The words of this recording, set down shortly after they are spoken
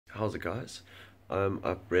How's it, guys? I'm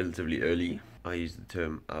up relatively early. I use the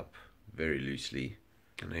term up very loosely,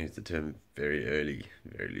 and I use the term very early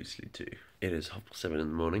very loosely too. It is 7:30 in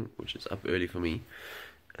the morning, which is up early for me.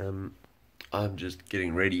 I'm just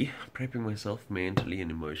getting ready, prepping myself mentally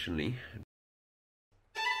and emotionally.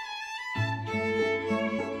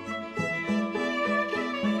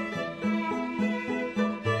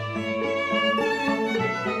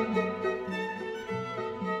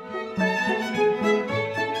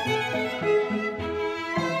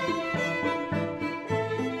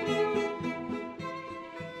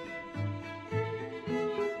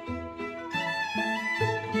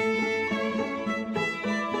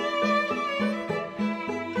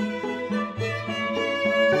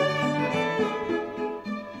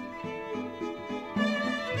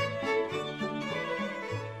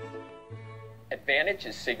 Advantage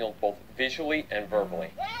is signaled both visually and verbally.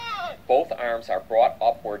 Both arms are brought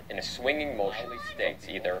upward in a swinging motion. States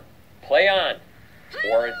either play on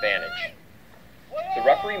or advantage. The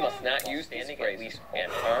referee must not use standing at least an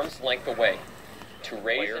arm's length away. To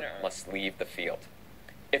raise an arm must leave the field.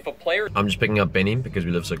 If a player... I'm just picking up Benny because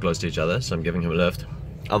we live so close to each other, so I'm giving him a lift.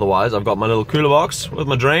 Otherwise, I've got my little cooler box with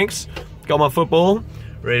my drinks, got my football,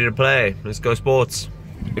 ready to play. Let's go sports.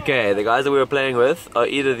 Okay, the guys that we were playing with are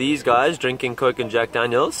either these guys drinking Coke and Jack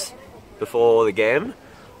Daniels before the game,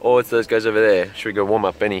 or it's those guys over there. Should we go warm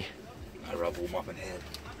up, Benny? I'd rather warm up in hand.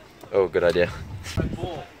 Oh, good idea.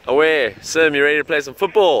 Away, Sim, you ready to play some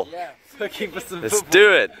football? Yeah, looking for some Let's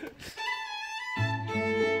do it.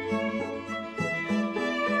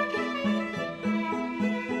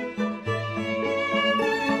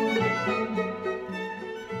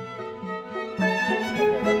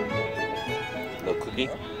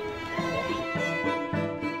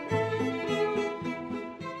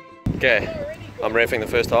 Okay, I'm reffing the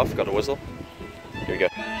first half, got a whistle. Here we go.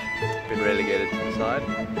 Been relegated to the side.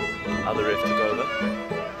 Other ref took over.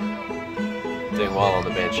 Doing well on the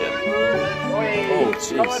bench here. Oh,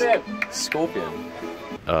 jeez. Scorpion.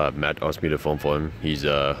 Matt asked me to film for him. He's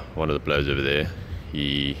one of the players over there.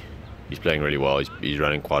 He's playing really well. He's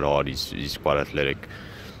running quite hard. He's quite athletic.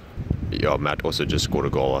 Yeah, Matt also just scored a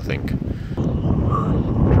goal, I think.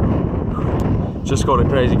 Just scored a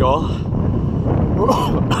crazy goal.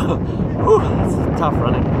 It's tough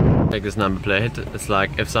running. Take this number plate. It's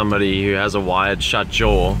like if somebody who has a wired shut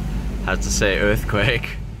jaw has to say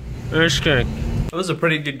earthquake. Earthquake. It was a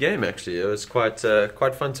pretty good game actually. It was quite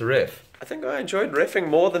fun to ref. I think I enjoyed reffing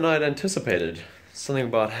more than I'd anticipated. Something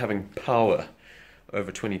about having power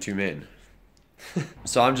over 22 men.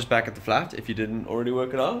 So I'm just back at the flat, if you didn't already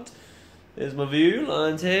work it out. There's my view,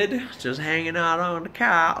 Lion's Head, just hanging out on the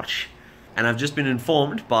couch. And I've just been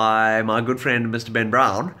informed by my good friend Mr. Ben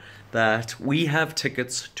Brown that we have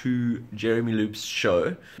tickets to Jeremy Loop's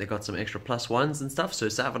show. They got some extra +1s and stuff, so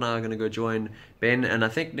Sav and I are going to go join Ben and I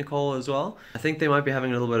think Nicole as well. I think they might be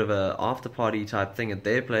having a little bit of a after party type thing at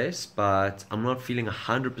their place, but I'm not feeling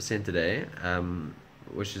 100% today,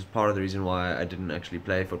 which is part of the reason why I didn't actually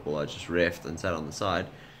play football. I just reffed and sat on the side.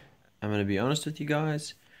 I'm going to be honest with you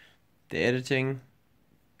guys, the editing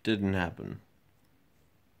didn't happen.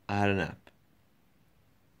 I had a nap.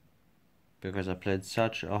 Because I played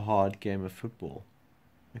such a hard game of football.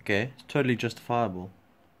 Okay, it's totally justifiable.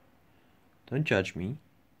 Don't judge me.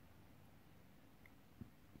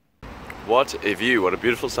 What a view, what a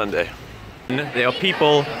beautiful Sunday. There are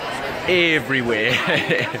people everywhere.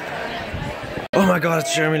 Oh my god,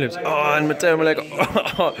 it's Jeremy Lips. Oh, and Matteo Malek.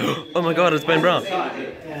 Oh my god, it's Ben Brown.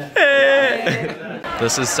 Hey.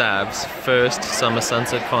 This is Sab's first Summer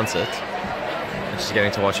Sunset concert. And she's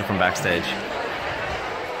getting to watch it from backstage.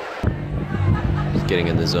 Getting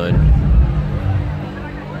in the zone.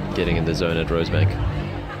 Getting in the zone at Rosebank.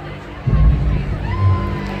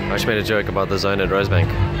 I just made a joke about the zone at Rosebank.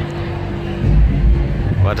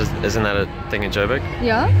 What isn't that a thing in Joburg?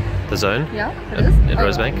 Yeah. The zone? Yeah, it is. At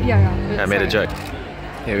Rosebank? Yeah. I made a joke.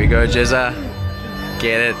 Here we go, JEZZAAA.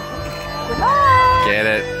 Get it. Goodbye. Get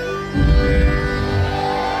it.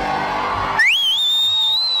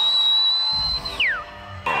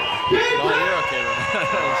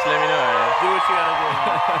 Just let me know. Do what you gotta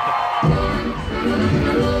do.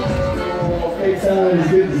 Hey, Tyler, it's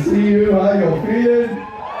good to see you. How you feeling?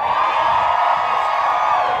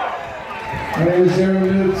 My name is Jeremy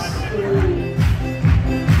Lips.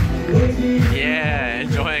 Yeah,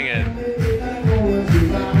 enjoying it.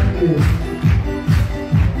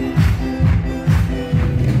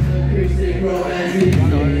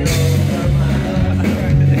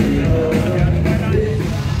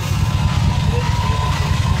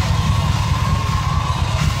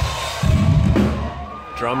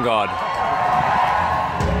 Drum God.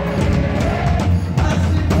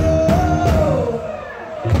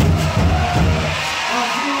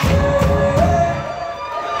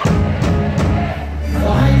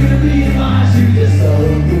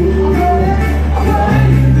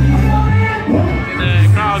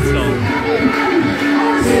 film.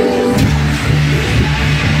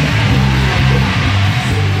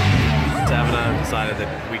 Sav and I have decided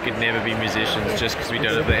that we could never be musicians just because we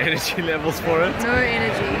don't have the energy levels for it. No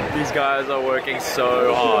energy. These guys are working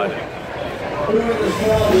so hard.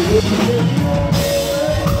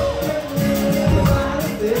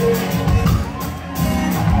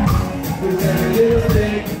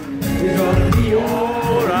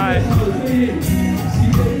 Alright.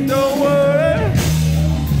 Don't worry.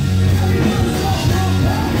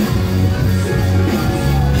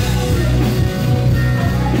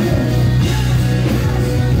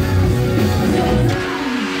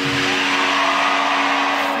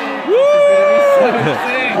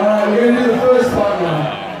 Alright, we're gonna do the first part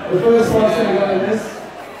now. The first part's gonna go like this.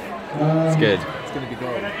 It's good.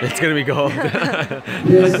 It's gonna be gold.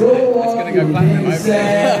 Let's go walking in the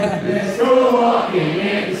sand. Let's go walking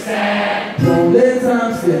in the sand. Don't let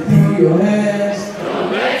time slip through your hands.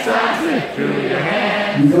 Don't let time slip through your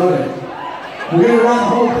hands. You got it. We're gonna run the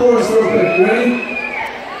whole chorus real quick.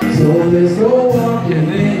 Ready? So let's go walking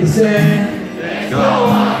in the sand. Let's go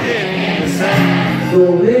walking in the sand.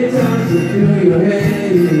 Don't let time slip through your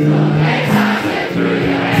hands. Don't let time slip through your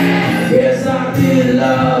hands. Yes, I did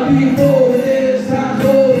love before. This time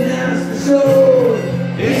going as the show.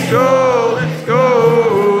 Let's go, let's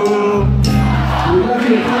go. We love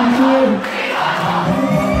you to come through.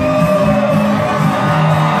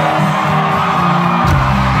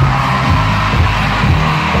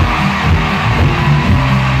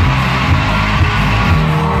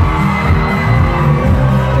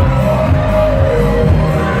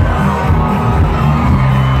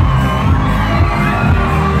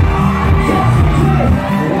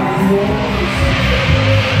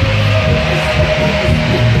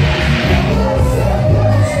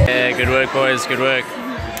 Good work, boys. Good work.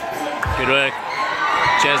 Good work.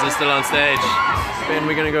 Jez is still on stage. Ben,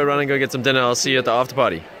 we're gonna go run and go get some dinner. I'll see you at the after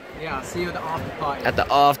party. Yeah, I'll see you at the after party. At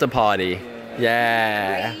the after party.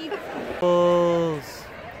 Yeah.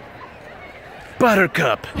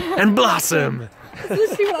 Buttercup and Blossom. That's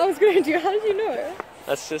literally what I was going to do. How did you know?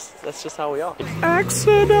 That's just how we are.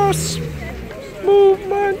 Exodus,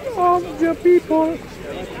 movement of the people.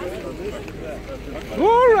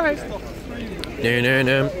 All right.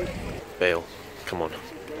 No. Bale, come on.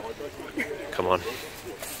 Come on.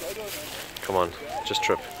 Come on. Just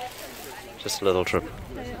trip. Just a little trip.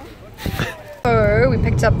 So we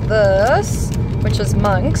picked up this, which is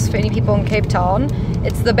monks for any people in Cape Town.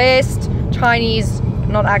 It's the best Chinese,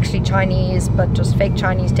 not actually Chinese, but just fake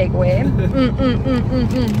Chinese takeaway.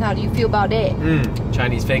 How do you feel about it?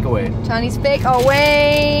 Chinese fake away. Chinese fake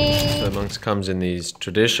away. So monks comes in these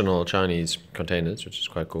traditional Chinese containers, which is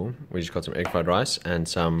quite cool. We just got some egg fried rice and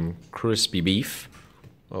some crispy beef.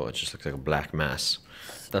 Oh, it just looks like a black mass.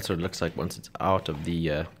 That's what it looks like once it's out of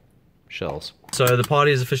the shells. So the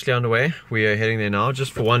party is officially underway. We are heading there now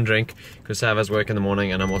just for one drink because Sav has work in the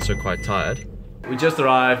morning and I'm also quite tired. We just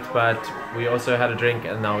arrived, but we also had a drink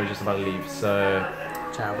and now we're just about to leave. So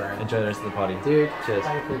Ciao, bro. enjoy the rest of the party. Dude, cheers.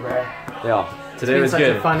 thank you, bro. Yeah, today was Such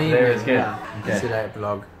good. a fun Today evening. was good. Yeah. Okay. See you later,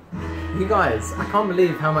 vlog. You guys, I can't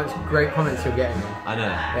believe how much great comments you're getting. I know.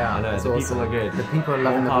 Yeah, I know. it's The awesome. people are good. The people are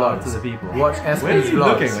loving the More power vlogs. to the people. Watch Where are SP's you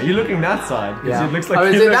vlogs. looking? Are you looking that side? Because Yeah. it looks like Oh, you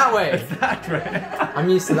is it look- that way? It's that way. I'm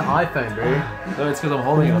used to the iPhone, bro. No, it's because I'm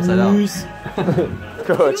holding it upside down.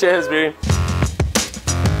 Cool. Cheers, bro.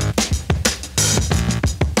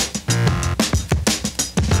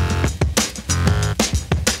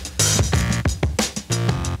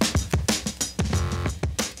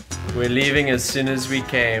 We're leaving as soon as we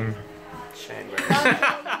came. Shame,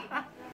 bro.